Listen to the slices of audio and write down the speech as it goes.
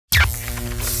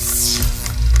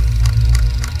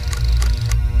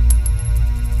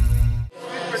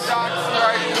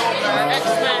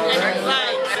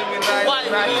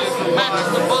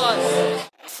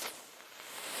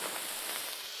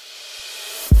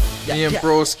Me and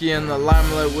Broski in the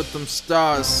limelight with them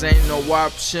stars, ain't no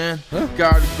option.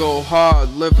 Gotta go hard,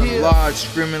 living large,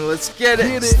 screaming, let's get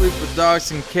it. Sleep with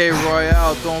dogs and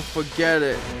K-royale, don't forget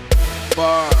it.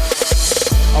 Bars.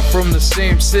 I'm from the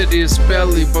same city as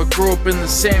Belly, but grew up in the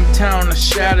same town as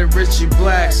Shattered Richie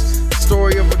Blacks.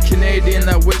 Story of a Canadian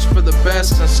that wished for the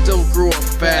best and still grew up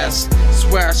fast.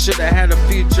 Swear I should've had a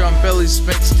feature on Belly's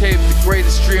mixtape, the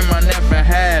greatest dream I never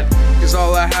had. Cause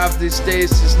all I have these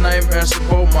days is nightmares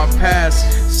about my past.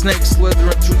 Snakes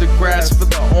slithering through the grass for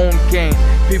their own gain.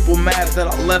 People mad that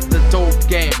I left the dope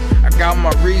game. I got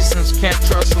my reasons, can't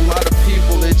trust a lot of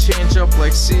people. They change up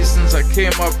like seasons. I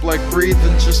came up like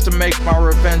breathing just to make my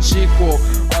revenge equal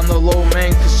on the low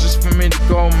man. Cause just for me to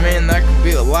go, man, that could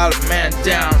be a lot of man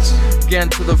downs. Getting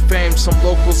to the fame, some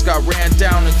locals got ran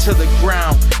down into the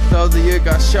ground. The other year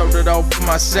got shouted out for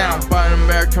my sound by an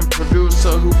American producer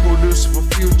who produced for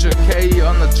Future K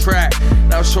on the track.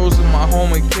 Now shows with my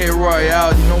homie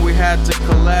K-royale, you know we had to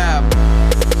collab.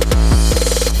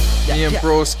 Me and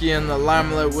Broski in the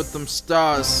limelight with them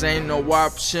stars, ain't no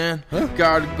option.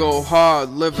 Gotta go hard,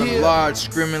 living large,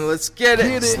 screaming, let's get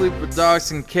it. Sleep with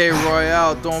dogs and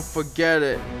K-royale, don't forget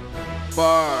it.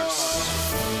 Bars.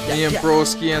 Me and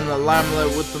Broski in the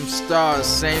limelight with them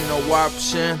stars, ain't no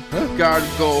option. Gotta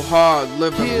go hard,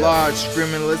 living large,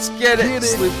 screaming, let's get it.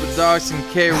 Sleep with dogs and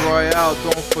K-royale,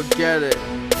 don't forget it.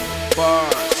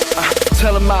 Bars.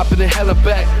 Tell them I've been hella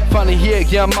back. Funny here,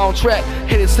 yeah, I'm on track.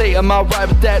 Hit it, say I'm alright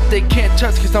with that. They can't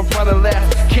touch cause I'm running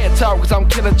last. Can't talk cause I'm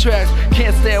killing tracks.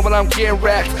 Can't stand when I'm getting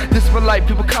racks. This is my life,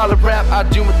 people call it rap. I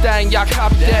do my thing, y'all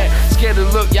copy that. Scared to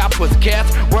look, y'all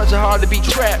pussycats. Words are hard to be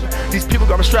trapped. These people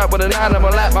got me strapped with a 9 on my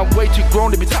lap. I'm way too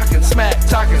grown to be talking smack.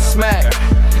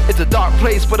 It's a dark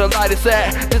place where the light is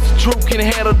at. This the truth, can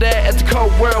handle that. It's a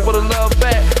cold world with a love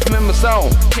back. I'm in my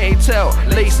zone, can't tell.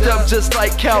 Laced up just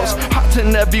like cows. Hot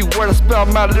in every word I spell.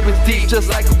 My lyrics deep just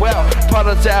like a well.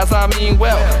 Apologize, I mean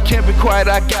well. Can't be quiet,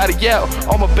 I gotta yell.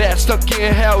 All my bad stuck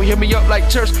in hell. Hear me up like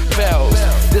church bells.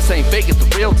 This ain't fake, it's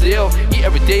the real deal. Eat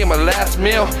every day my last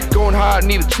meal. Going hard,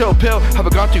 need a chill pill.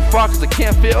 Haven't gone too far cause I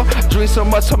can't feel. Drink so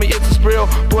much, tell me it's a real.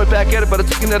 Boy back at it, but I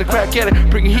took another crack at it.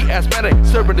 Bringing heat, asthmatic,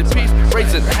 serving the peace,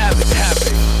 raising havoc.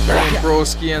 Me and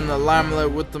Broski in the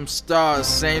limelight with them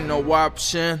stars, ain't no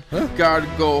option. Gotta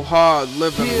go hard,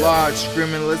 living large,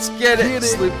 screaming, let's get it.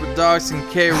 Sleep with dogs and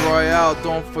K-royale,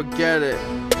 don't forget it.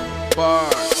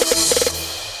 Bars.